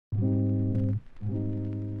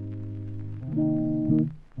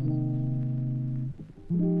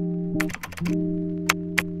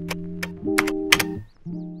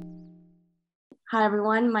Hi,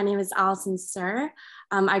 everyone. My name is Allison Sir.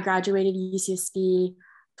 I graduated UCSB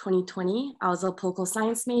 2020. I was a political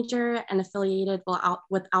science major and affiliated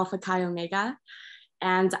with Alpha Chi Omega,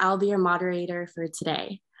 and I'll be your moderator for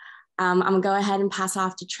today. I'm gonna go ahead and pass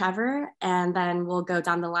off to Trevor, and then we'll go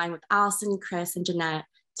down the line with Allison, Chris, and Jeanette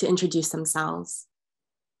to introduce themselves.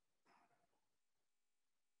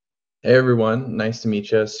 Hey everyone, nice to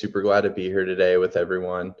meet you. Super glad to be here today with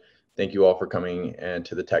everyone. Thank you all for coming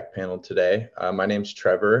to the tech panel today. My name's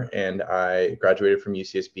Trevor, and I graduated from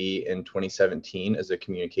UCSB in 2017 as a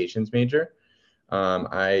communications major.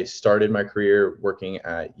 I started my career working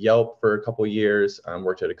at Yelp for a couple years,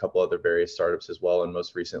 worked at a couple other various startups as well, and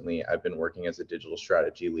most recently I've been working as a digital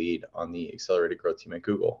strategy lead on the accelerated growth team at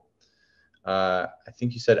Google. I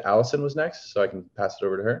think you said Allison was next, so I can pass it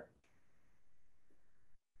over to her.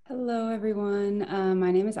 Hello, everyone.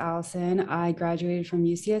 My name is Allison. I graduated from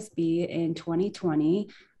UCSB in 2020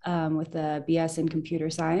 with a BS in computer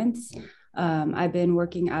science. I've been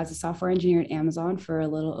working as a software engineer at Amazon for a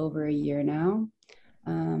little over a year now.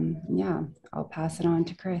 Yeah, I'll pass it on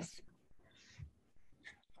to Chris.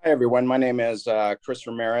 Hi, everyone. My name is Chris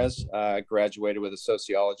Ramirez. I graduated with a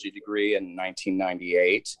sociology degree in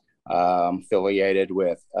 1998, affiliated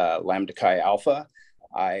with Lambda Chi Alpha.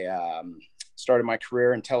 I started my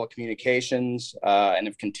career in telecommunications and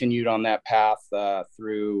have continued on that path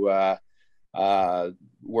through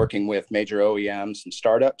working with major OEMs and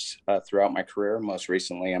startups throughout my career. Most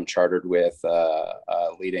recently, I'm chartered with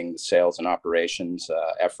leading the sales and operations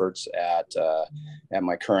efforts at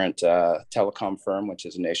my current telecom firm, which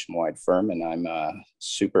is a nationwide firm. And I'm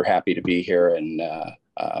super happy to be here, and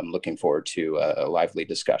I'm looking forward to a lively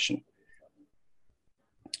discussion.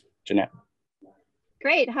 Jeanette.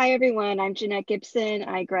 Great. Hi, everyone. I'm Jeanette Gibson.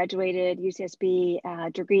 I graduated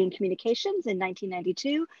UCSB degree in communications in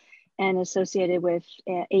 1992 and associated with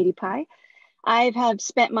ADPi. I have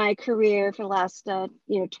spent my career for the last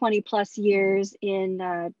 20 plus years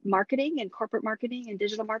in marketing and corporate marketing and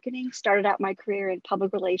digital marketing. Started out my career in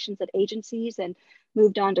public relations at agencies and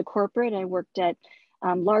moved on to corporate. I worked at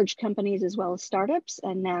large companies as well as startups,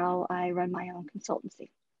 and now I run my own consultancy.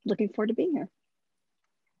 Looking forward to being here.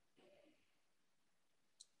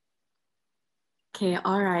 Okay,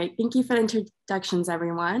 all right. Thank you for the introductions,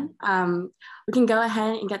 everyone. We can go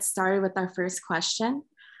ahead and get started with our first question.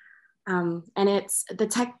 And it's, the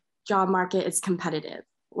tech job market is competitive.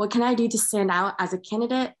 What can I do to stand out as a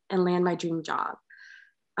candidate and land my dream job?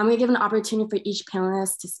 I'm gonna give an opportunity for each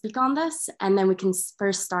panelist to speak on this, and then we can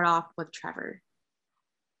first start off with Trevor.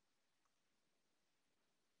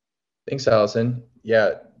 Thanks, Allison.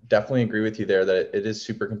 Yeah, definitely agree with you there that it is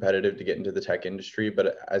super competitive to get into the tech industry,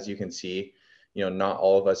 but as you can see, not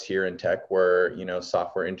all of us here in tech were,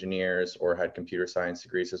 software engineers or had computer science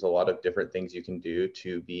degrees. There's a lot of different things you can do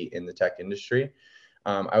to be in the tech industry.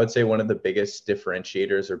 I would say one of the biggest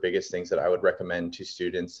differentiators or biggest things that I would recommend to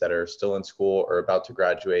students that are still in school or about to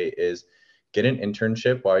graduate is get an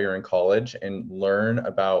internship while you're in college and learn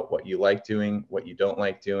about what you like doing, what you don't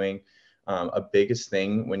like doing. A biggest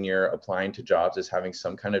thing when you're applying to jobs is having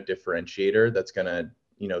some kind of differentiator that's going to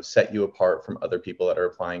set you apart from other people that are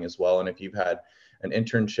applying as well. And if you've had an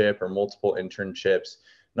internship or multiple internships,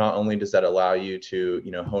 not only does that allow you to,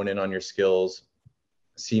 hone in on your skills,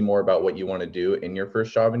 see more about what you want to do in your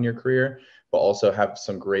first job in your career, but also have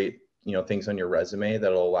some great, things on your resume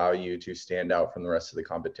that'll allow you to stand out from the rest of the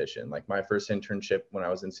competition. Like my first internship when I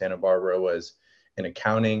was in Santa Barbara was in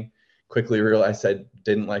accounting. Quickly realized I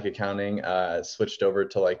didn't like accounting, switched over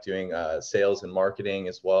to like doing sales and marketing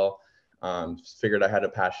as well. Figured I had a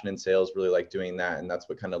passion in sales, really liked doing that. And that's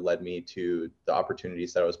what kind of led me to the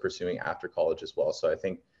opportunities that I was pursuing after college as well. So I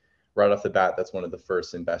think right off the bat, that's one of the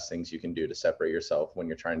first and best things you can do to separate yourself when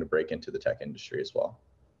you're trying to break into the tech industry as well.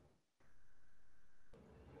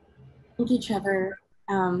 Thank you, Trevor.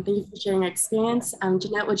 Thank you for sharing your experience.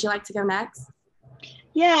 Jeanette, would you like to go next?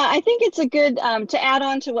 Yeah, I think it's a good, to add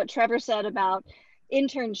on to what Trevor said about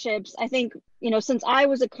internships. I think, since I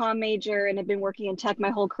was a comm major and have been working in tech my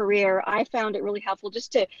whole career, I found it really helpful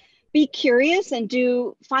just to be curious and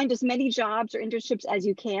find as many jobs or internships as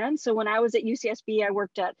you can. So when I was at UCSB, I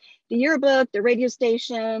worked at the Yearbook, the radio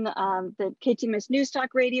station, the KTMS News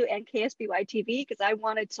Talk Radio, and KSBY TV, because I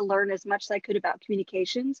wanted to learn as much as I could about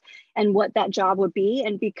communications and what that job would be.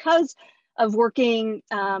 And because of working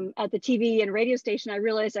at the TV and radio station, I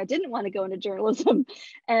realized I didn't want to go into journalism.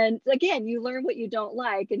 And again, you learn what you don't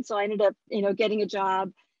like. And so I ended up, getting a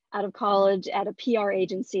job out of college at a PR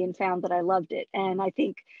agency and found that I loved it. And I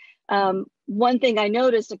think one thing I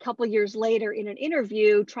noticed a couple of years later in an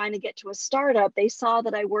interview trying to get to a startup, they saw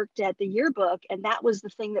that I worked at the Yearbook, and that was the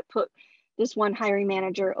thing that put this one hiring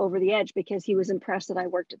manager over the edge because he was impressed that I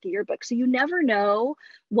worked at the yearbook. So you never know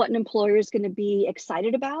what an employer is going to be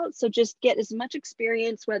excited about. So just get as much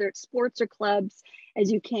experience, whether it's sports or clubs,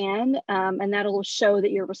 as you can, and that'll show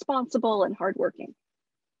that you're responsible and hardworking.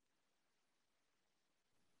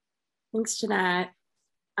 Thanks, Jeanette.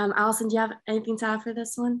 Allison, do you have anything to add for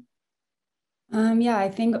this one? Yeah, I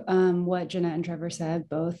think what Jeanette and Trevor said,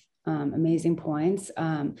 both amazing points.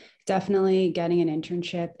 Definitely getting an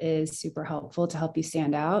internship is super helpful to help you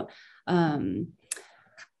stand out.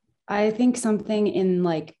 I think something in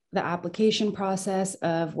like the application process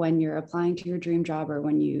of when you're applying to your dream job or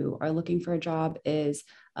when you are looking for a job is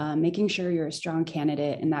making sure you're a strong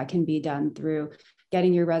candidate, and that can be done through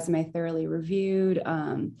getting your resume thoroughly reviewed,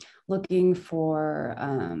 looking for,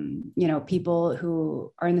 people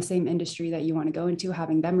who are in the same industry that you want to go into,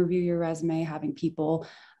 having them review your resume, having people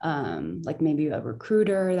like maybe a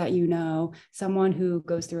recruiter that you know, someone who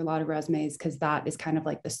goes through a lot of resumes, because that is kind of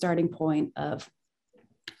like the starting point of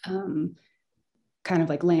kind of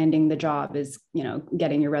like landing the job is,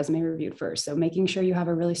 getting your resume reviewed first. So making sure you have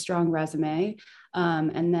a really strong resume.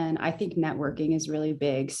 And then I think networking is really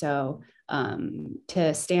big. So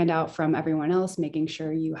to stand out from everyone else, making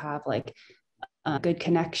sure you have like good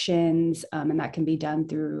connections, and that can be done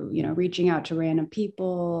through, reaching out to random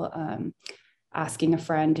people, asking a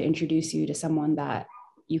friend to introduce you to someone that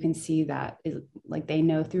you can see that is like they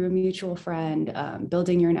know through a mutual friend.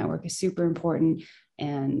 Building your network is super important.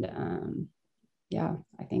 And yeah,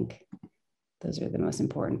 I think those are the most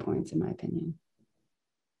important points in my opinion.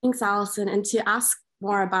 Thanks, Allison. And to ask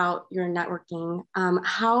more about your networking,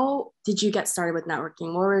 how did you get started with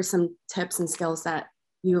networking? What were some tips and skills that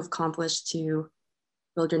you've accomplished to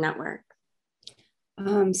build your network?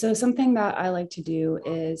 So something that I like to do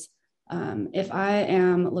is if I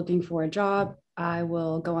am looking for a job, I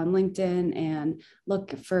will go on LinkedIn and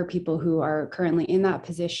look for people who are currently in that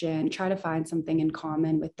position, try to find something in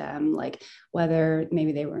common with them, like whether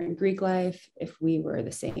maybe they were in Greek life, if we were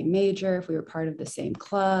the same major, if we were part of the same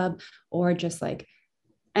club, or just like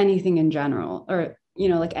anything in general, or,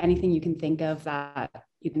 like anything you can think of that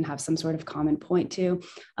you can have some sort of common point to.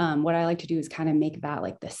 What I like to do is kind of make that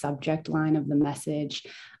like the subject line of the message,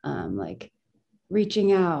 like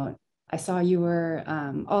reaching out. I saw you were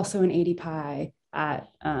also an AD-Pi at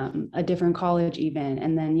a different college even.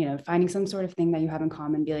 And then, finding some sort of thing that you have in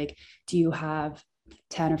common, be like, do you have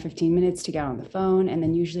 10 or 15 minutes to get on the phone? And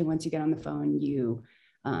then usually once you get on the phone, you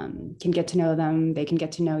can get to know them, they can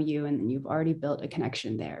get to know you, and then you've already built a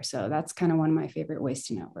connection there. So that's kind of one of my favorite ways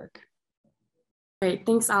to network. Great,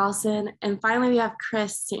 thanks, Allison. And finally, we have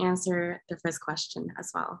Chris to answer the first question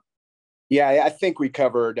as well. Yeah, I think we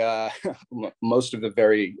covered most of the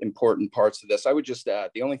very important parts of this. I would just,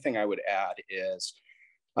 the only thing I would add is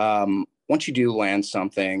once you do land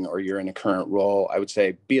something or you're in a current role, I would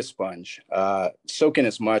say be a sponge. Soak in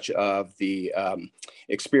as much of the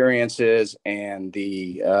experiences and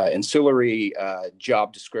the ancillary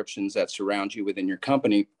job descriptions that surround you within your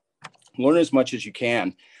company. Learn as much as you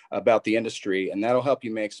can about the industry, and that'll help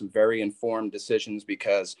you make some very informed decisions,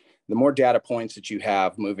 because the more data points that you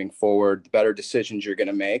have moving forward, the better decisions you're going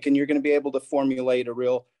to make, and you're going to be able to formulate a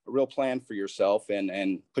real plan for yourself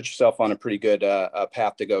and put yourself on a pretty good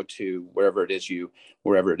path to go to wherever it is you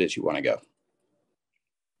want to go.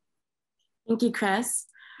 Thank you, Chris.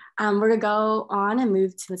 We're going to go on and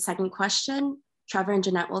move to the second question. Trevor and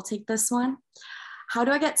Jeanette will take this one. How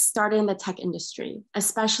do I get started in the tech industry,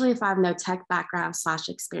 especially if I have no tech background /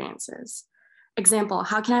 experiences? Example,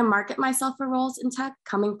 how can I market myself for roles in tech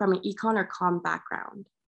coming from an econ or comm background?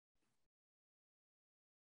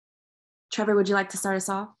 Trevor, would you like to start us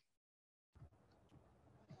off?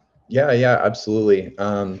 Yeah, absolutely.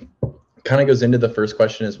 Kind of goes into the first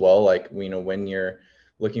question as well. Like, when you're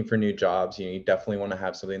looking for new jobs, you definitely want to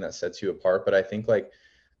have something that sets you apart. But I think like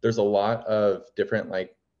there's a lot of different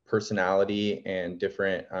like personality and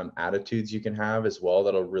different attitudes you can have as well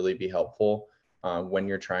that'll really be helpful when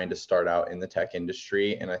you're trying to start out in the tech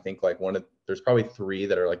industry. And I think like there's probably 3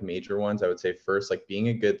 that are like major ones. I would say first, like being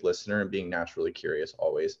a good listener and being naturally curious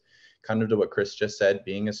always. Kind of to what Chris just said,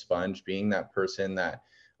 being a sponge, being that person that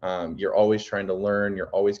you're always trying to learn, you're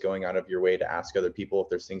always going out of your way to ask other people if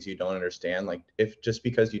there's things you don't understand. Like if just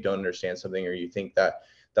because you don't understand something or you think that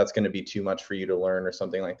that's going to be too much for you to learn or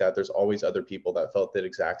something like that, there's always other people that felt the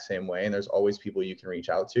exact same way. And there's always people you can reach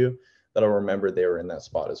out to that'll remember they were in that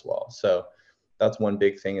spot as well. So that's one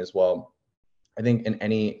big thing as well. I think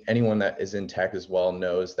anyone that is in tech as well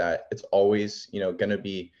knows that it's always, going to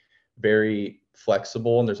be very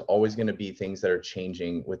flexible, and there's always going to be things that are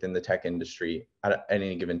changing within the tech industry at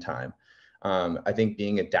any given time. I think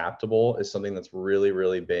being adaptable is something that's really,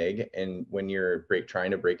 really big. And when you're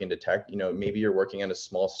trying to break into tech, maybe you're working at a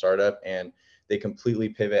small startup and they completely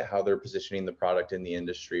pivot how they're positioning the product in the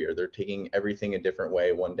industry, or they're taking everything a different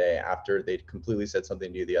way one day after they completely said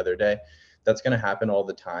something new the other day. That's going to happen all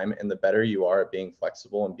the time. And the better you are at being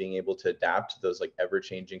flexible and being able to adapt to those like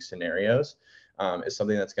ever-changing scenarios is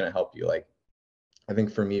something that's going to help you. Like, I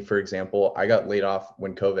think for me, for example, I got laid off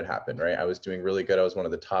when COVID happened, right? I was doing really good. I was one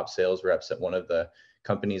of the top sales reps at one of the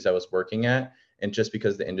companies I was working at. And just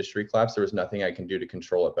because the industry collapsed, there was nothing I can do to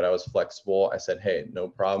control it. But I was flexible. I said, hey, no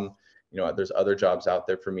problem. There's other jobs out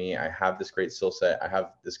there for me. I have this great skill set. I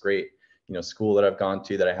have this great, school that I've gone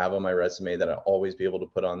to that I have on my resume that I'll always be able to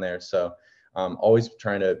put on there. So always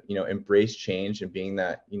trying to, embrace change and being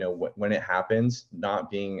that, when it happens,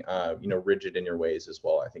 not being, rigid in your ways as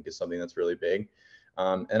well, I think is something that's really big.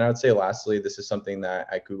 And I would say lastly, this is something that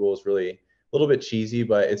at Google is really a little bit cheesy,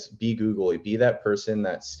 but it's be googly, be that person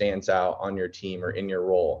that stands out on your team or in your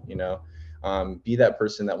role, be that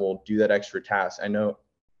person that will do that extra task. I know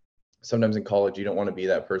sometimes in college, you don't want to be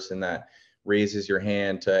that person that raises your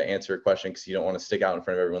hand to answer a question because you don't want to stick out in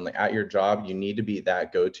front of everyone. Like at your job, you need to be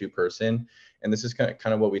that go-to person. And this is kind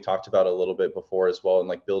of what we talked about a little bit before as well. And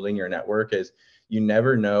like building your network is you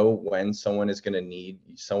never know when someone is going to need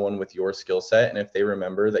someone with your skill set. And if they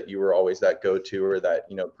remember that you were always that go-to or that,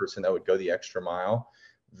 person that would go the extra mile,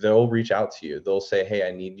 they'll reach out to you. They'll say, hey,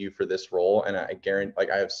 I need you for this role. And I guarantee, like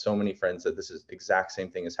I have so many friends that this is exact same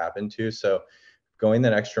thing has happened to. So going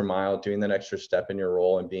that extra mile, doing that extra step in your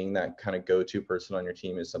role and being that kind of go-to person on your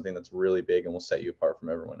team is something that's really big and will set you apart from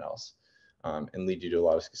everyone else and lead you to a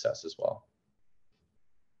lot of success as well.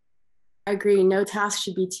 I agree. No task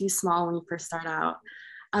should be too small when you first start out.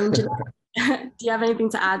 Do you have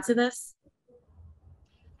anything to add to this?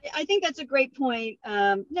 I think that's a great point.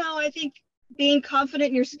 No, I think being confident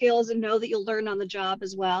in your skills and know that you'll learn on the job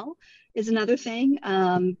as well is another thing.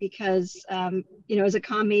 Because, as a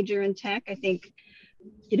comm major in tech, I think,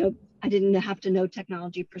 I didn't have to know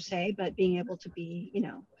technology per se, but being able to be,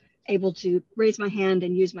 able to raise my hand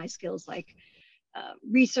and use my skills like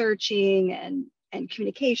researching and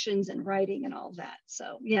communications and writing and all that.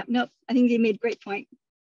 So yeah, no, I think they made a great point.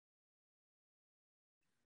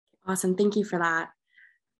 Awesome, thank you for that.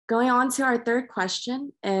 Going on to our third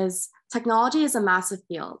question is, technology is a massive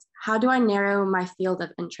field. How do I narrow my field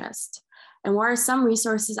of interest? And what are some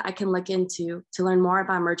resources I can look into to learn more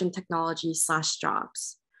about emerging technology /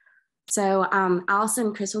 jobs? So Allison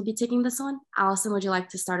and Chris will be taking this one. Allison, would you like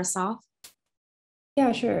to start us off?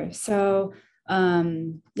 Yeah, sure. So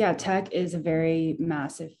tech is a very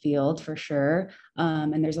massive field for sure.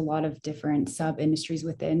 And there's a lot of different sub-industries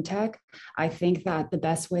within tech. I think that the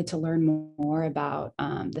best way to learn more about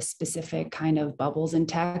the specific kind of bubbles in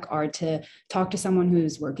tech are to talk to someone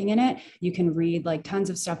who's working in it. You can read like tons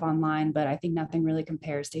of stuff online, but I think nothing really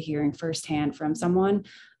compares to hearing firsthand from someone.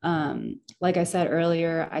 Like I said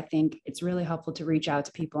earlier, I think it's really helpful to reach out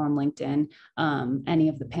to people on LinkedIn. Any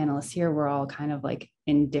of the panelists here, we're all kind of like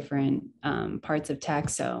in different parts of tech.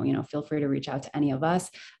 So, feel free to reach out to any of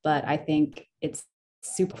us. But I think it's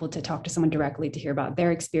super cool to talk to someone directly to hear about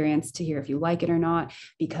their experience, to hear if you like it or not,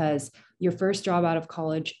 because your first job out of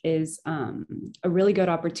college is a really good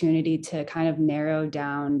opportunity to kind of narrow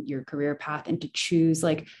down your career path and to choose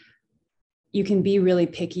like, you can be really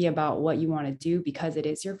picky about what you want to do because it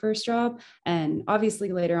is your first job. And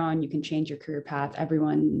obviously later on you can change your career path.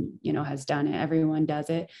 Everyone, has done it. Everyone does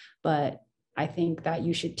it. But I think that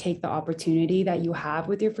you should take the opportunity that you have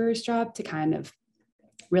with your first job to kind of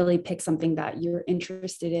really pick something that you're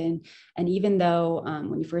interested in. And even though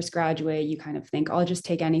when you first graduate, you kind of think, I'll just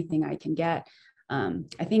take anything I can get.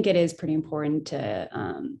 I think it is pretty important to,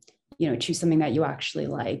 choose something that you actually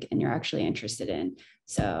like and you're actually interested in.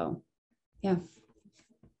 So yeah.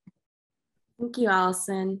 Thank you,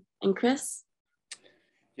 Allison. And Chris?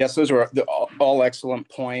 Yes, those are all excellent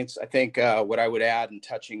points. I think what I would add in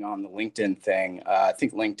touching on the LinkedIn thing, I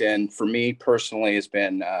think LinkedIn for me personally has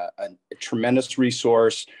been a tremendous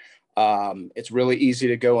resource. It's really easy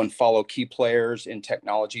to go and follow key players in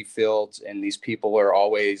technology fields, and these people are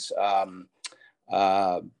always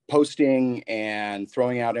posting and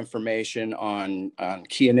throwing out information on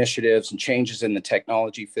key initiatives and changes in the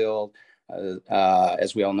technology field.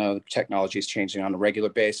 As we all know, technology is changing on a regular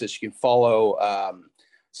basis. You can follow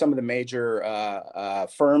some of the major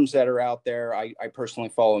firms that are out there. I personally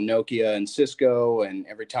follow Nokia and Cisco, and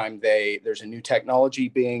every time there's a new technology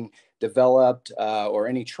being developed or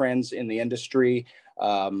any trends in the industry,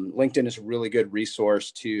 LinkedIn is a really good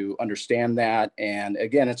resource to understand that. And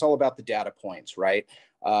again, it's all about the data points, right?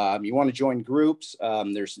 You want to join groups.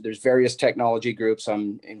 There's various technology groups.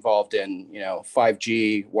 I'm involved in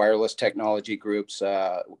 5G wireless technology groups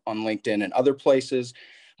on LinkedIn and other places.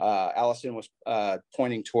 Allison was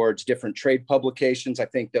pointing towards different trade publications. I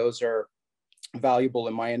think those are valuable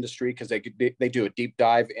in my industry because they do a deep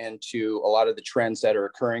dive into a lot of the trends that are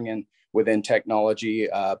occurring within technology.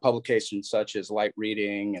 Publications such as Light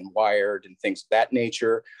Reading and Wired and things of that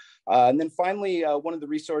nature. And then finally, one of the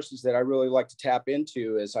resources that I really like to tap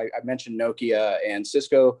into is I mentioned Nokia and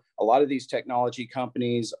Cisco. A lot of these technology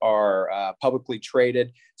companies are publicly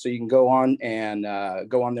traded. So you can go on and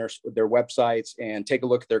go on their websites and take a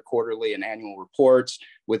look at their quarterly and annual reports.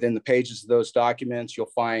 Within the pages of those documents, you'll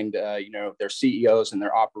find their CEOs and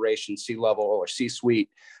their operations C-level or C-suite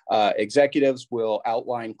executives will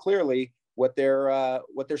outline clearly what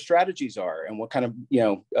their strategies are and what kind of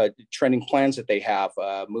trending plans that they have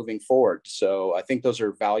moving forward. So I think those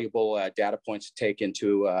are valuable data points to take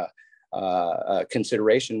into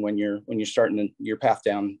consideration when you're starting your path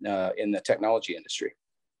down in the technology industry.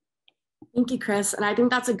 Thank you, Chris. And I think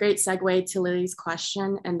that's a great segue to Lily's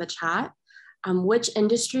question in the chat. Which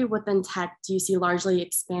industry within tech do you see largely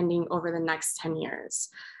expanding over the next 10 years?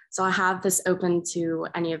 So I have this open to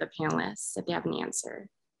any of the panelists if they have an answer.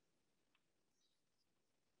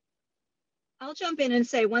 I'll jump in and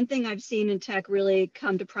say one thing I've seen in tech really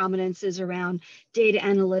come to prominence is around data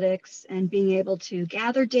analytics and being able to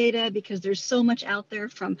gather data because there's so much out there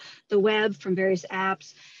from the web, from various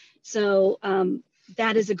apps. So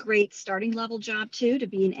that is a great starting level job too, to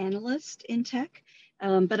be an analyst in tech.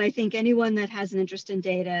 But I think anyone that has an interest in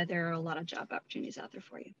data, there are a lot of job opportunities out there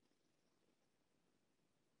for you.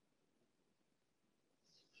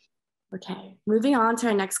 Okay, moving on to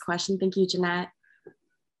our next question. Thank you, Jeanette.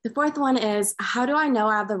 The fourth one is, how do I know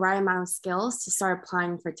I have the right amount of skills to start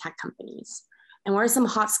applying for tech companies? And what are some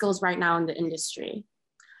hot skills right now in the industry?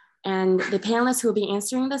 And the panelists who will be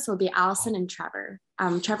answering this will be Allison and Trevor.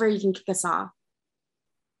 Trevor, you can kick us off.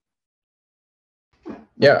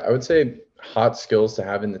 Yeah, I would say hot skills to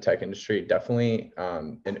have in the tech industry, definitely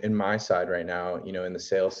in my side right now, in the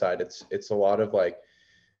sales side, it's a lot of like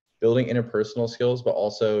building interpersonal skills, but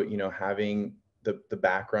also, having the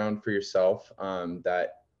background for yourself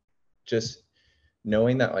that just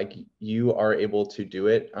knowing that like you are able to do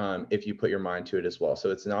it if you put your mind to it as well. So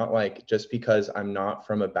it's not like just because I'm not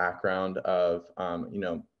from a background of,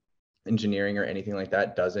 engineering or anything like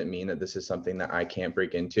that doesn't mean that this is something that I can't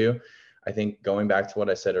break into. I think going back to what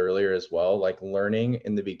I said earlier as well, like learning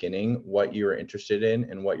in the beginning what you're interested in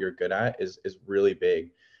and what you're good at is really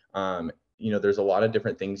big. There's a lot of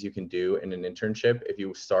different things you can do in an internship. If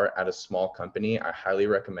you start at a small company, I highly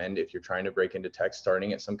recommend if you're trying to break into tech,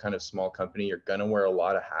 starting at some kind of small company, you're going to wear a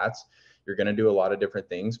lot of hats. You're going to do a lot of different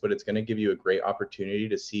things, but it's going to give you a great opportunity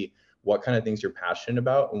to see what kind of things you're passionate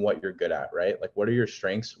about and what you're good at, right? Like what are your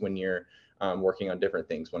strengths when you're working on different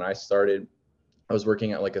things? When I started, I was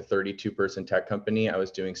working at like a 32-person tech company. I was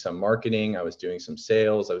doing some marketing, I was doing some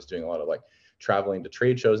sales, I was doing a lot of like traveling to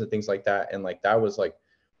trade shows and things like that. And like, that was like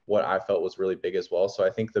what I felt was really big as well. So I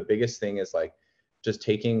think the biggest thing is like just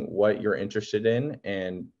taking what you're interested in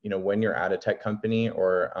and, when you're at a tech company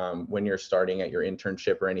or when you're starting at your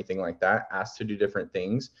internship or anything like that, ask to do different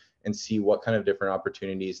things and see what kind of different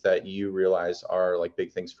opportunities that you realize are like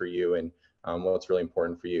big things for you and what's really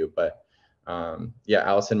important for you. But yeah,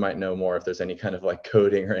 Allison might know more if there's any kind of like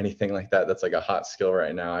coding or anything like that. That's like a hot skill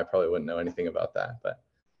right now. I probably wouldn't know anything about that, but.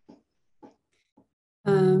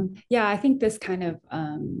 Yeah, I think this kind of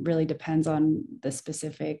really depends on the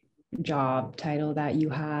specific job title that you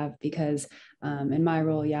have, because in my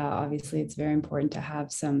role, yeah, obviously it's very important to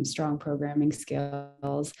have some strong programming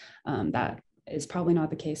skills. That is probably not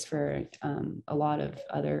the case for a lot of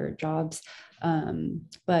other jobs.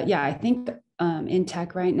 But yeah, I think in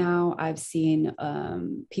tech right now, I've seen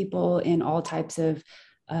people in all types of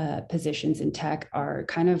positions in tech are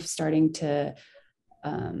kind of starting to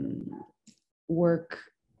work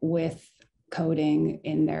with coding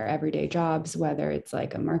in their everyday jobs, whether it's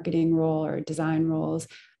like a marketing role or design roles.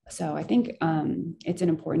 So I think it's an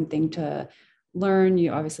important thing to learn.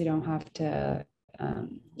 You obviously don't have to,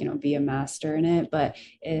 be a master in it, but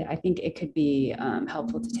I think it could be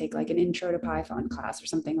helpful to take like an intro to Python class or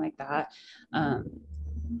something like that.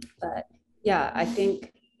 But yeah, I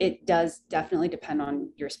think it does definitely depend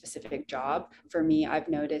on your specific job. For me, I've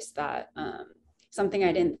noticed that something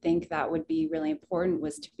I didn't think that would be really important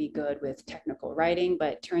was to be good with technical writing,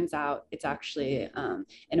 but it turns out it's actually an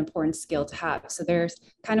important skill to have. So there's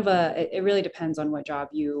kind of it really depends on what job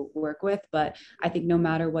you work with, but I think no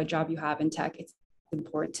matter what job you have in tech, it's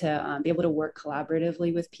important to be able to work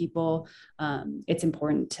collaboratively with people. It's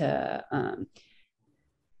important to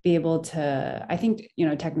be able to, I think, you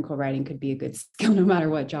know, technical writing could be a good skill no matter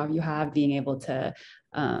what job you have, being able to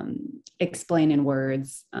explain in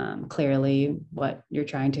words clearly what you're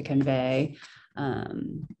trying to convey.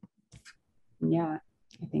 Yeah,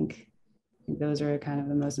 I think those are kind of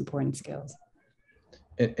the most important skills.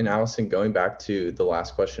 And Allison, going back to the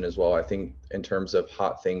last question as well, I think in terms of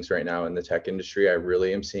hot things right now in the tech industry, I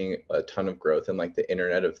really am seeing a ton of growth in like the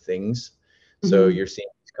Internet of Things. So you're seeing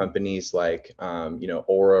companies like, you know,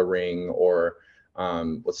 Aura Ring, or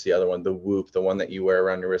what's the other one? The Whoop, the one that you wear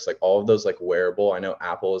around your wrist, like all of those like wearable. I know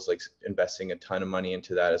Apple is like investing a ton of money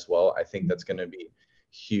into that as well. I think that's going to be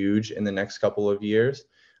huge in the next couple of years.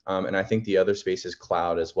 And I think the other space is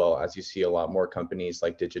cloud as well. As you see a lot more companies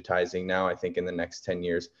like digitizing now, I think in the next 10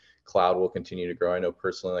 years, cloud will continue to grow. I know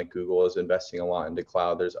personally, like Google is investing a lot into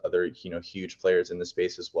cloud. There's other, you know, huge players in the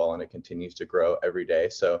space as well, and it continues to grow every day.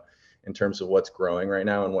 So in terms of what's growing right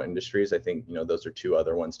now and what industries, I think, you know, those are two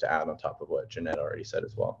other ones to add on top of what Jeanette already said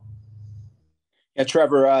as well. Yeah,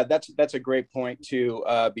 Trevor, that's a great point too,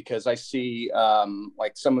 because I see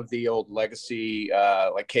like some of the old legacy,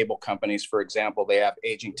 like cable companies, for example, they have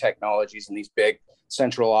aging technologies in these big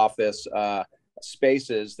central office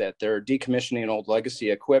spaces that they're decommissioning old legacy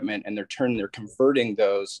equipment, and they're converting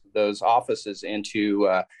those offices into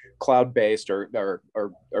cloud-based or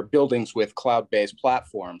buildings with cloud-based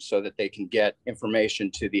platforms, so that they can get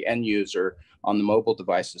information to the end user on the mobile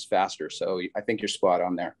devices faster. So I think you're spot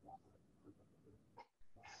on there.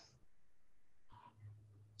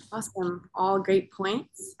 Awesome. All great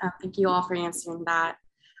points. Thank you all for answering that.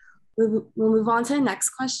 We'll move on to the next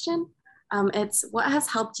question. It's what has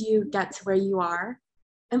helped you get to where you are,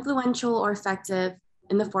 influential or effective,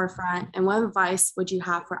 in the forefront, and what advice would you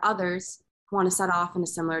have for others who want to set off in a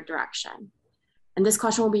similar direction? And this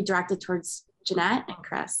question will be directed towards Jeanette and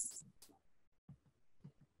Chris.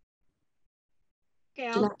 Okay,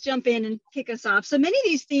 I'll jump in and kick us off. So many of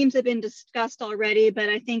these themes have been discussed already, but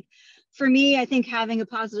I think for me, I think having a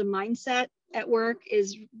positive mindset at work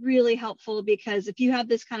is really helpful, because if you have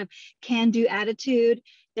this kind of can-do attitude,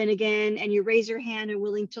 then again, and you raise your hand and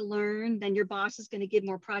willing to learn, then your boss is going to give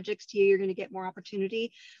more projects to you. You're going to get more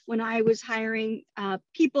opportunity. When I was hiring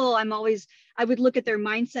people, I would look at their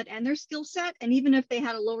mindset and their skill set. And even if they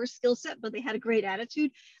had a lower skill set, but they had a great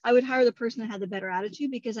attitude, I would hire the person that had the better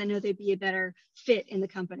attitude, because I know they'd be a better fit in the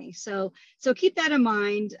company. So keep that in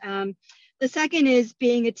mind. The second is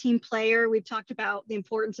being a team player. We've talked about the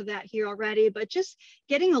importance of that here already, but just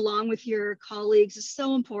getting along with your colleagues is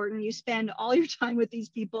so important. You spend all your time with these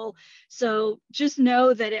people. So just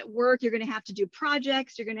know that at work, you're going to have to do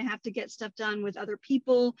projects. You're going to have to get stuff done with other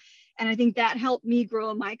people. And I think that helped me grow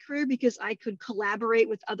in my career, because I could collaborate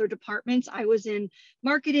with other departments. I was in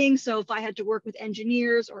marketing. So if I had to work with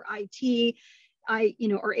engineers or IT,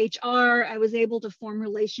 or HR, I was able to form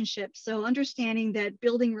relationships. So understanding that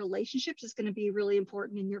building relationships is going to be really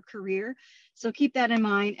important in your career. So keep that in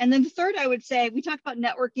mind. And then the third, I would say, we talked about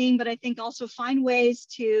networking, but I think also find ways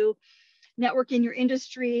to network in your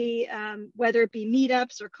industry, whether it be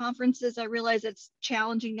meetups or conferences. I realize it's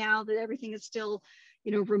challenging now that everything is still,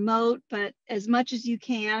 remote, but as much as you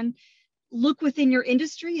can, look within your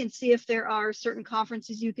industry and see if there are certain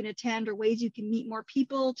conferences you can attend or ways you can meet more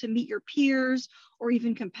people, to meet your peers or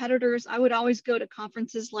even competitors. I would always go to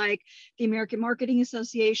conferences like the American Marketing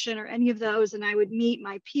Association or any of those, and I would meet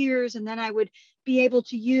my peers, and then I would be able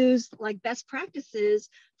to use like best practices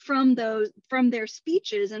from their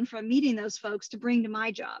speeches and from meeting those folks to bring to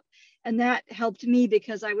my job. And that helped me,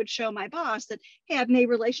 because I would show my boss that, hey, I've made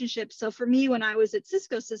relationships. So for me, when I was at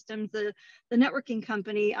Cisco Systems, the networking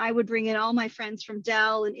company, I would bring in all my friends from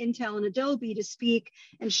Dell and Intel and Adobe to speak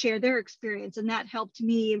and share their experience. And that helped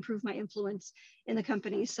me improve my influence in the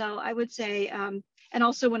company. So I would say, and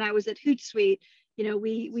also when I was at Hootsuite,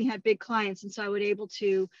 we had big clients. And so I would able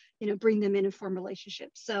to, bring them in and form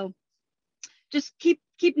relationships. So just keep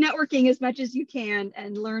networking as much as you can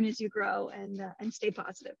and learn as you grow, and stay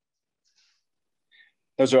positive.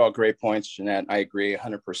 Those are all great points, Jeanette. I agree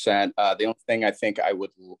 100%. The only thing I think I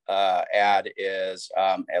would add is,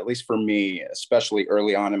 at least for me, especially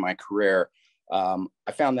early on in my career,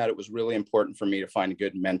 I found that it was really important for me to find a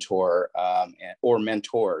good mentor or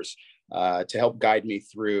mentors to help guide me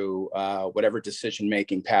through whatever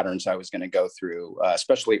decision-making patterns I was going to go through,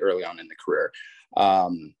 especially early on in the career.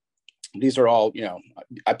 These are all,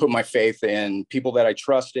 I put my faith in people that I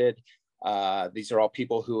trusted. These are all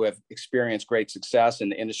people who have experienced great success in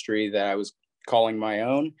the industry that I was calling my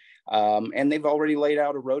own. And they've already laid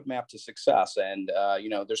out a roadmap to success. And,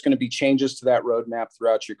 there's going to be changes to that roadmap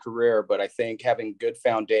throughout your career. But I think having good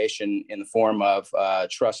foundation in the form of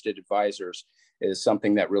trusted advisors is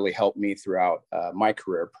something that really helped me throughout my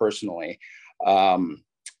career personally.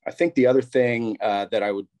 I think the other thing that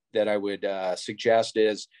I would suggest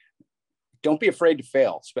is don't be afraid to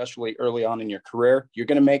fail, especially early on in your career. You're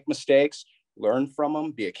going to make mistakes, learn from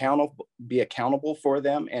them, be accountable for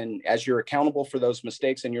them. And as you're accountable for those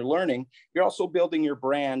mistakes and you're learning, you're also building your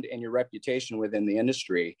brand and your reputation within the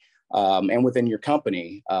industry and within your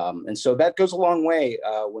company. And so that goes a long way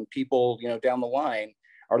when people, down the line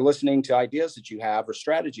are listening to ideas that you have or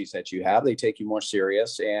strategies that you have. They take you more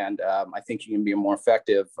serious. And I think you can be a more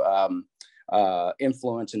effective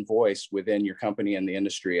influence and voice within your company and the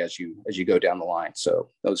industry as you go down the line. So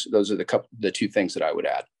those are the two things that I would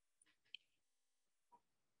add.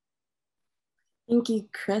 Thank you,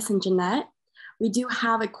 Chris and Jeanette. We do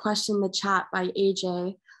have a question in the chat by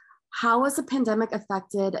AJ. How has the pandemic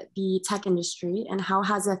affected the tech industry, and how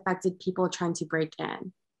has it affected people trying to break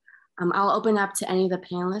in? I'll open up to any of the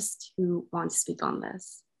panelists who want to speak on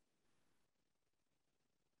this.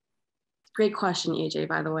 Great question, AJ,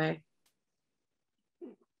 by the way.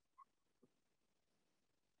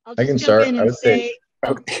 I'll just jump in and say,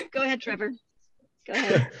 go ahead, Trevor. Go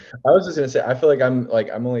ahead. I was just gonna say, I feel like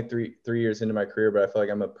I'm only three years into my career, but I feel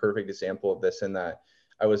like I'm a perfect example of this in that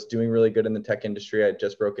I was doing really good in the tech industry. I had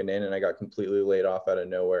just broken in and I got completely laid off out of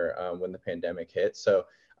nowhere when the pandemic hit. So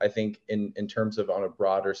I think in terms of on a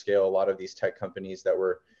broader scale, a lot of these tech companies that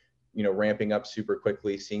were, ramping up super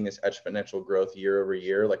quickly, seeing this exponential growth year over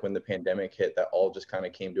year, like when the pandemic hit, that all just kind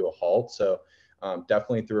of came to a halt. So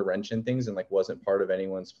definitely threw a wrench in things and wasn't part of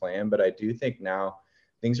anyone's plan. But I do think now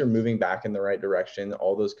things are moving back in the right direction.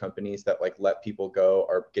 All those companies that let people go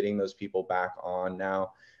are getting those people back on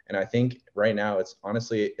now. And I think right now it's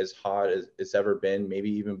honestly as hot as it's ever been, maybe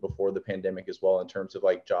even before the pandemic as well, in terms of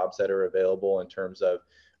jobs that are available, in terms of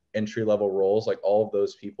entry-level roles. All of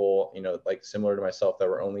those people, similar to myself that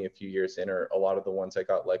were only a few years in, are a lot of the ones that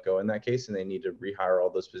got let go in that case, and they need to rehire all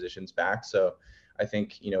those positions back. So I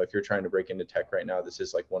think, if you're trying to break into tech right now, this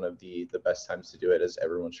is one of the best times to do it, as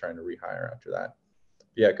everyone's trying to rehire after that.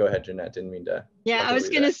 Yeah, go ahead, Jeanette. Didn't mean to. Yeah, I was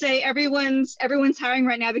going to say everyone's hiring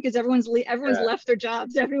right now because everyone's left their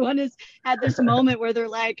jobs. Everyone has had this moment where they're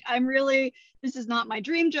like, this is not my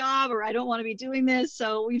dream job, or I don't want to be doing this.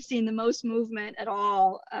 So we've seen the most movement at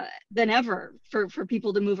all than ever for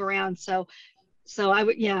people to move around. So I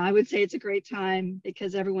would say it's a great time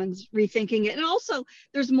because everyone's rethinking it. And also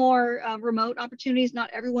there's more remote opportunities.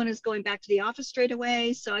 Not everyone is going back to the office straight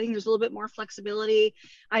away. So I think there's a little bit more flexibility.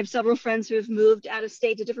 I have several friends who have moved out of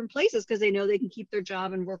state to different places because they know they can keep their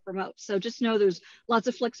job and work remote. So just know there's lots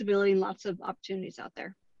of flexibility and lots of opportunities out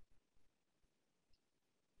there.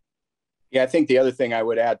 Yeah, I think the other thing I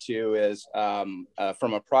would add too is from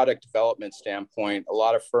a product development standpoint, a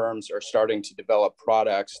lot of firms are starting to develop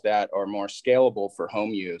products that are more scalable for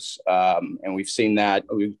home use. And we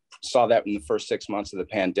saw that in the first 6 months of the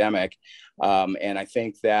pandemic. And I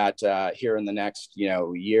think that here in the next,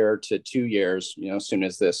 year to 2 years, as soon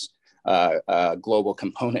as this global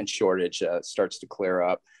component shortage starts to clear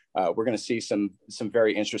up, we're going to see some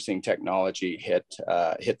very interesting technology hit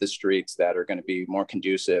the streets that are going to be more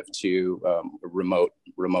conducive to remote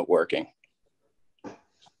working.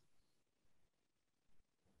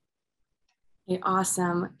 Okay,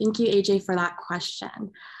 awesome. Thank you, AJ, for that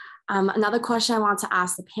question. Another question I want to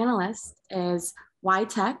ask the panelists is why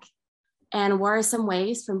tech? And what are some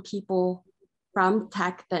ways people from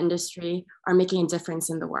tech, the industry, are making a difference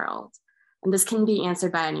in the world? And this can be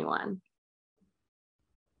answered by anyone.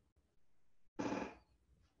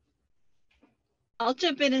 I'll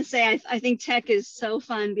jump in and say I think tech is so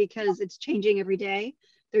fun because it's changing every day.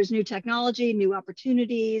 There's new technology, new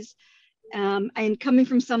opportunities. And coming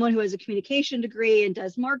from someone who has a communication degree and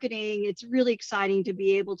does marketing, it's really exciting to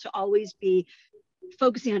be able to always be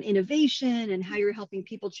focusing on innovation and how you're helping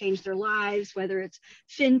people change their lives, whether it's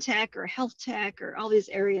fintech or health tech or all these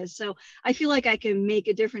areas. So I feel like I can make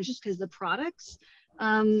a difference just because the products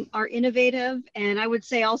are innovative. And I would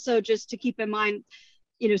say also just to keep in mind,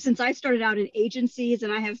 since I started out in agencies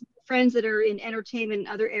and I have friends that are in entertainment and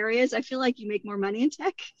other areas, I feel like you make more money in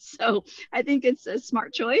tech. So I think it's a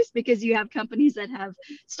smart choice because you have companies that have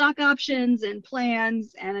stock options and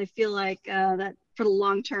plans. And I feel like that for the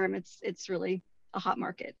long term, it's really a hot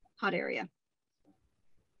market, hot area.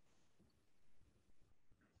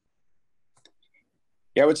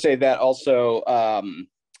 Yeah, I would say that also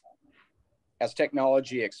as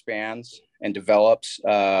technology expands and develops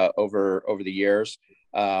over the years,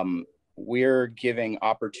 we're giving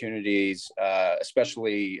opportunities,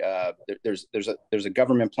 especially there's a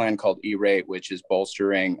government plan called E-rate, which is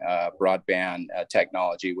bolstering broadband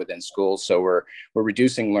technology within schools. So we're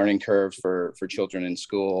reducing learning curves for children in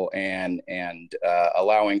school and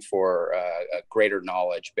allowing for a greater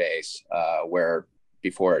knowledge base where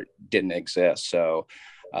before it didn't exist. So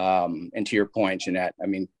and to your point, Jeanette, I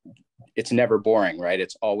mean, it's never boring, right?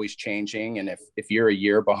 It's always changing. And if you're a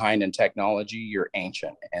year behind in technology, you're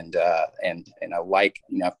ancient. And I like,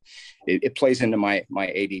 you know, it plays into my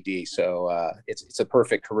ADD. So it's a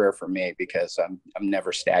perfect career for me because I'm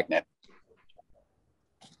never stagnant.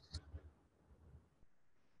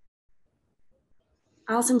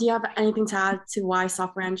 Allison, do you have anything to add to why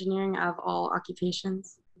software engineering out of all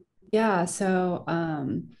occupations? Yeah, so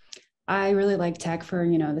I really like tech for,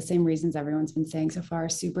 you know, the same reasons everyone's been saying so far.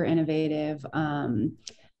 Super innovative,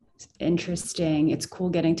 interesting. It's cool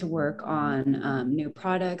getting to work on new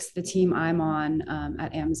products. The team I'm on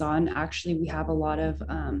at Amazon, actually, we have a lot of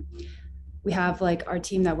we have like our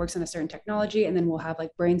team that works on a certain technology, and then we'll have like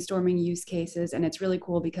brainstorming use cases. And it's really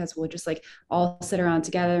cool because we'll just like all sit around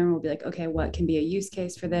together and we'll be like, okay, what can be a use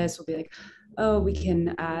case for this? We'll be like, oh, we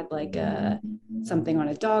can add like something on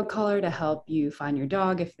a dog collar to help you find your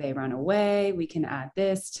dog if they run away. We can add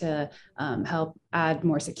this to help add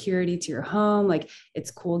more security to your home. Like,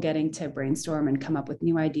 it's cool getting to brainstorm and come up with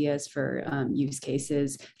new ideas for use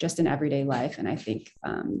cases just in everyday life. And I think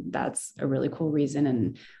that's a really cool reason,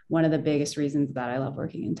 and one of the biggest reasons that I love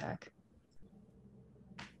working in tech.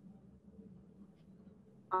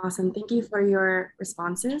 Awesome. Thank you for your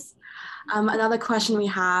responses. Another question we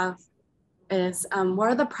have is, what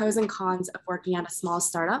are the pros and cons of working at a small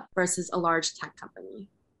startup versus a large tech company?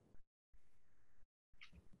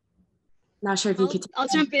 Not sure if you could. I'll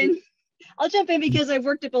jump in. I'll jump in because I've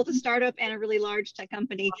worked at both a startup and a really large tech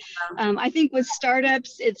company. I think with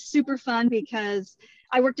startups, it's super fun because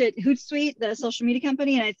I worked at Hootsuite, the social media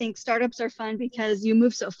company, and I think startups are fun because you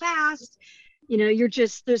move so fast. You know, you're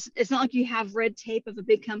just, it's not like you have red tape of a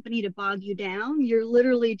big company to bog you down. You're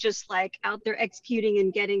literally just like out there executing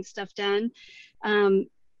and getting stuff done.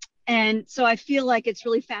 And so I feel like it's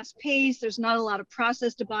really fast paced. There's not a lot of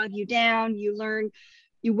process to bog you down. You learn,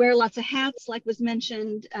 you wear lots of hats, like was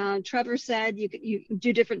mentioned. Trevor said you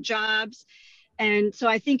do different jobs. And so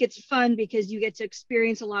I think it's fun because you get to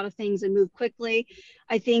experience a lot of things and move quickly.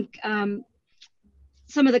 I think some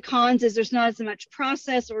of the cons is there's not as much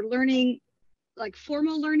process or learning, like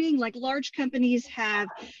formal learning. Like large companies have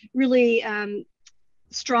really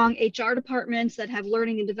strong HR departments that have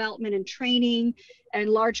learning and development and training, and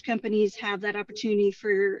large companies have that opportunity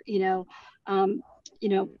for,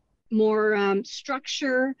 more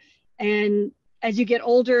structure. And as you get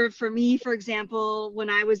older, for me, for example, when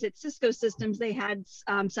I was at Cisco Systems, they had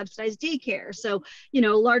subsidized daycare. So, you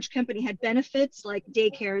know, a large company had benefits like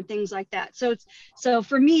daycare and things like that. So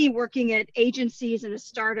for me, working at agencies and a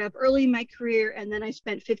startup early in my career, and then I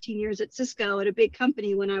spent 15 years at Cisco at a big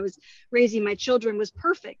company when I was raising my children, was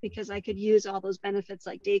perfect because I could use all those benefits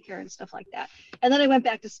like daycare and stuff like that. And then I went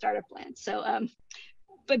back to startup land. So,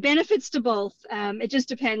 but benefits to both. It just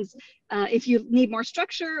depends if you need more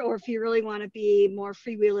structure or if you really want to be more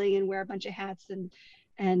freewheeling and wear a bunch of hats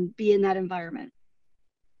and be in that environment.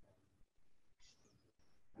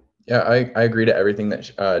 Yeah, I agree to everything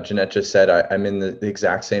that Jeanette just said. I'm in the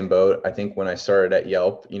exact same boat. I think when I started at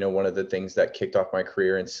Yelp, you know, one of the things that kicked off my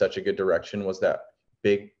career in such a good direction was that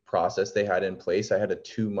big process they had in place. I had a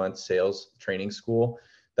 2-month sales training school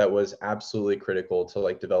that was absolutely critical to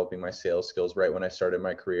like developing my sales skills right when I started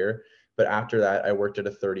my career. But after that, I worked at a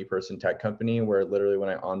 30-person tech company where literally when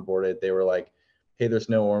I onboarded, they were like, hey, there's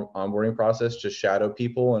no onboarding process, just shadow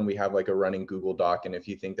people. And we have like a running Google Doc. And if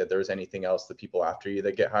you think that there's anything else the people after you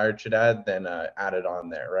that get hired should add, then add it on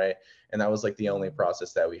there, right? And that was like the only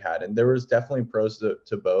process that we had. And there was definitely pros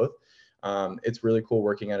to both. It's really cool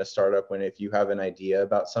working at a startup when if you have an idea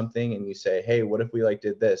about something and you say, hey, what if we like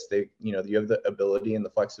did this? You have the ability and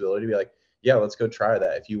the flexibility to be like, yeah, let's go try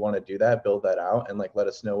that. If you want to do that, build that out and like, let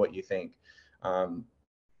us know what you think.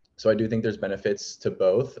 So I do think there's benefits to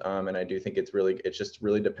both. And I do think it just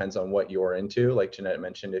really depends on what you're into. Like Jeanette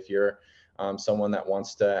mentioned, if you're someone that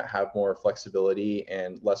wants to have more flexibility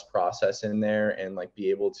and less process in there and like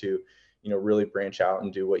be able to, really branch out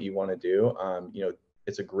and do what you want to do,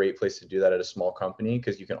 it's a great place to do that at a small company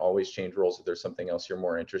because you can always change roles if there's something else you're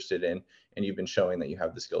more interested in and you've been showing that you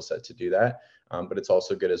have the skill set to do that. But it's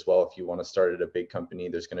also good as well if you want to start at a big company.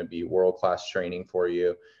 There's going to be world-class training for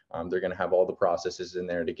you. They're going to have all the processes in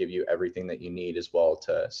there to give you everything that you need as well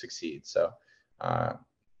to succeed. So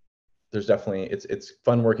there's definitely, it's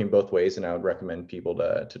fun working both ways, and I would recommend people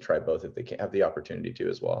to try both if they can have the opportunity to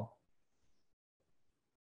as well.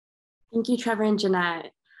 Thank you, Trevor and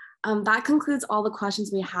Jeanette. That concludes all the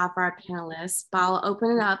questions we have for our panelists, but I'll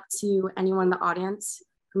open it up to anyone in the audience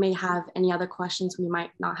who may have any other questions we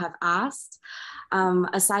might not have asked.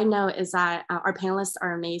 A side note is that our panelists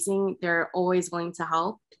are amazing. They're always willing to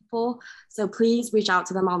help people. So please reach out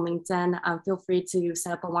to them on LinkedIn. Feel free to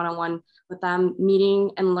set up a one-on-one with them.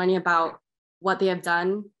 Meeting and learning about what they have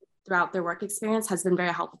done throughout their work experience has been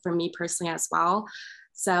very helpful for me personally as well.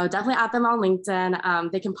 So definitely add them on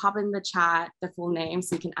LinkedIn. They can pop in the chat their full name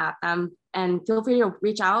so you can add them, and feel free to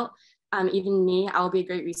reach out. Even me, I will be a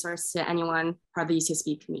great resource to anyone part of the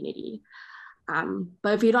UCSB community.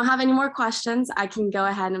 But if you don't have any more questions, I can go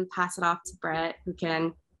ahead and pass it off to Britt, who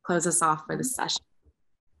can close us off for this session.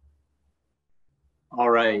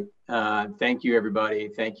 All right. Thank you, everybody.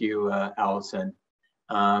 Thank you, Allison.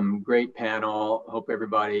 Great panel. Hope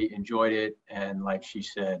everybody enjoyed it. And like she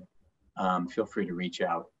said, feel free to reach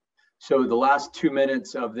out. So the last 2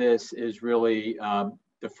 minutes of this is really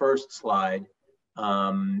the first slide.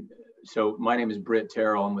 So my name is Britt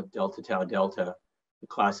Terrell. I'm with Delta Tau Delta, the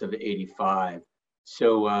class of '85.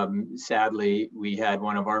 So sadly, we had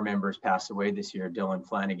one of our members pass away this year, Dylan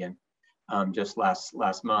Flanagan, just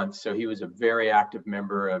last month. So he was a very active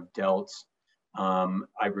member of DELT's.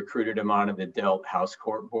 I recruited him onto the DELT House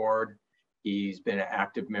Court Board. He's been an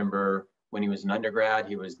active member when he was an undergrad.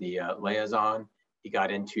 He was the liaison. He got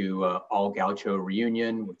into All Gaucho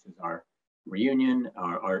Reunion, which is our reunion,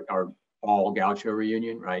 our All Gaucho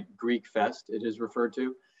Reunion, right? Greek Fest, it is referred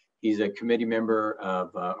to. He's a committee member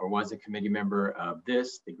of, or was a committee member of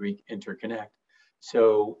the Greek Interconnect.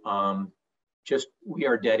 So we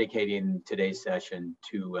are dedicating today's session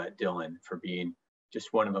to Dylan for being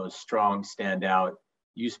just one of those strong, standout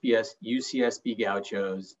UCSB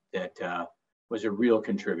gauchos that was a real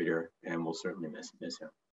contributor, and we'll certainly miss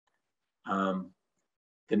him.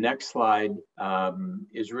 The next slide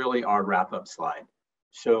is really our wrap-up slide.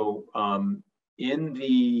 So in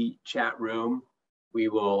the chat room, we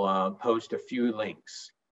will post a few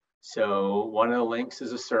links. So one of the links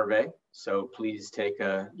is a survey. So please take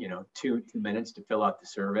two minutes to fill out the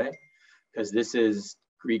survey, because this is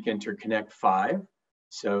Greek Interconnect 5.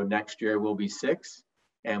 So next year will be 6,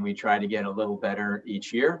 and we try to get a little better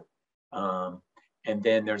each year. And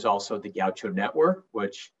then there's also the Gaucho Network,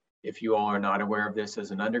 which, if you all are not aware of this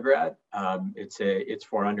as an undergrad, it's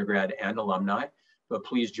for undergrad and alumni, but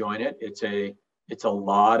please join it. It's a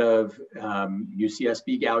lot of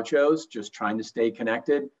UCSB gauchos just trying to stay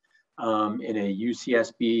connected in a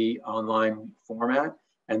UCSB online format.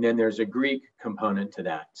 And then there's a Greek component to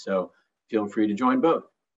that. So feel free to join both,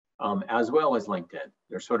 as well as LinkedIn.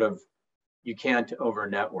 They're sort of, you can't over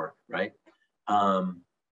network, right?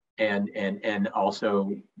 And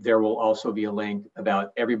also, there will also be a link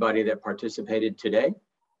about everybody that participated today.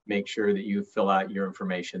 Make sure that you fill out your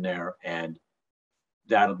information there, and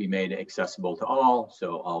that'll be made accessible to all,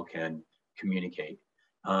 so all can communicate.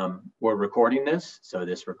 We're recording this, so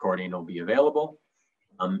this recording will be available.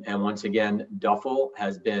 And once again, Duffel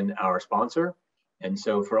has been our sponsor. And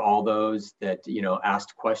so for all those that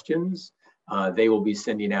asked questions, they will be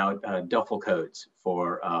sending out Duffel codes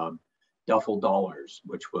for Duffel dollars,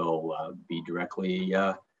 which will be directly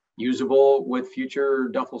usable with future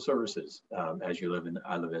Duffel services as you live in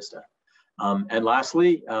Isla Vista. And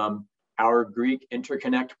lastly, our Greek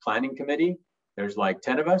Interconnect Planning Committee, there's like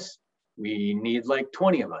 10 of us. We need like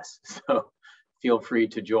 20 of us. So feel free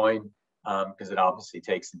to join, because it obviously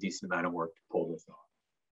takes a decent amount of work to pull this off.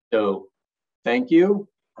 So thank you.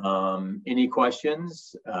 Any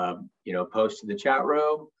questions, post to the chat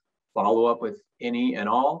room, follow up with any and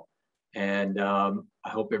all. And I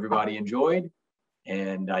hope everybody enjoyed.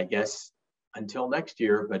 And I guess until next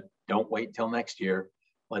year, but don't wait till next year.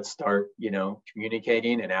 Let's start,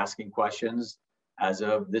 communicating and asking questions as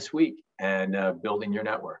of this week and building your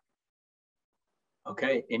network.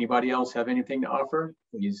 Okay, anybody else have anything to offer?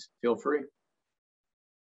 Please feel free.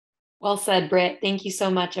 Well said, Britt. Thank you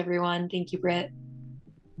so much, everyone. Thank you, Britt.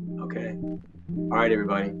 Okay. All right,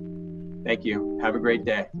 everybody. Thank you. Have a great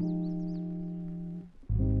day.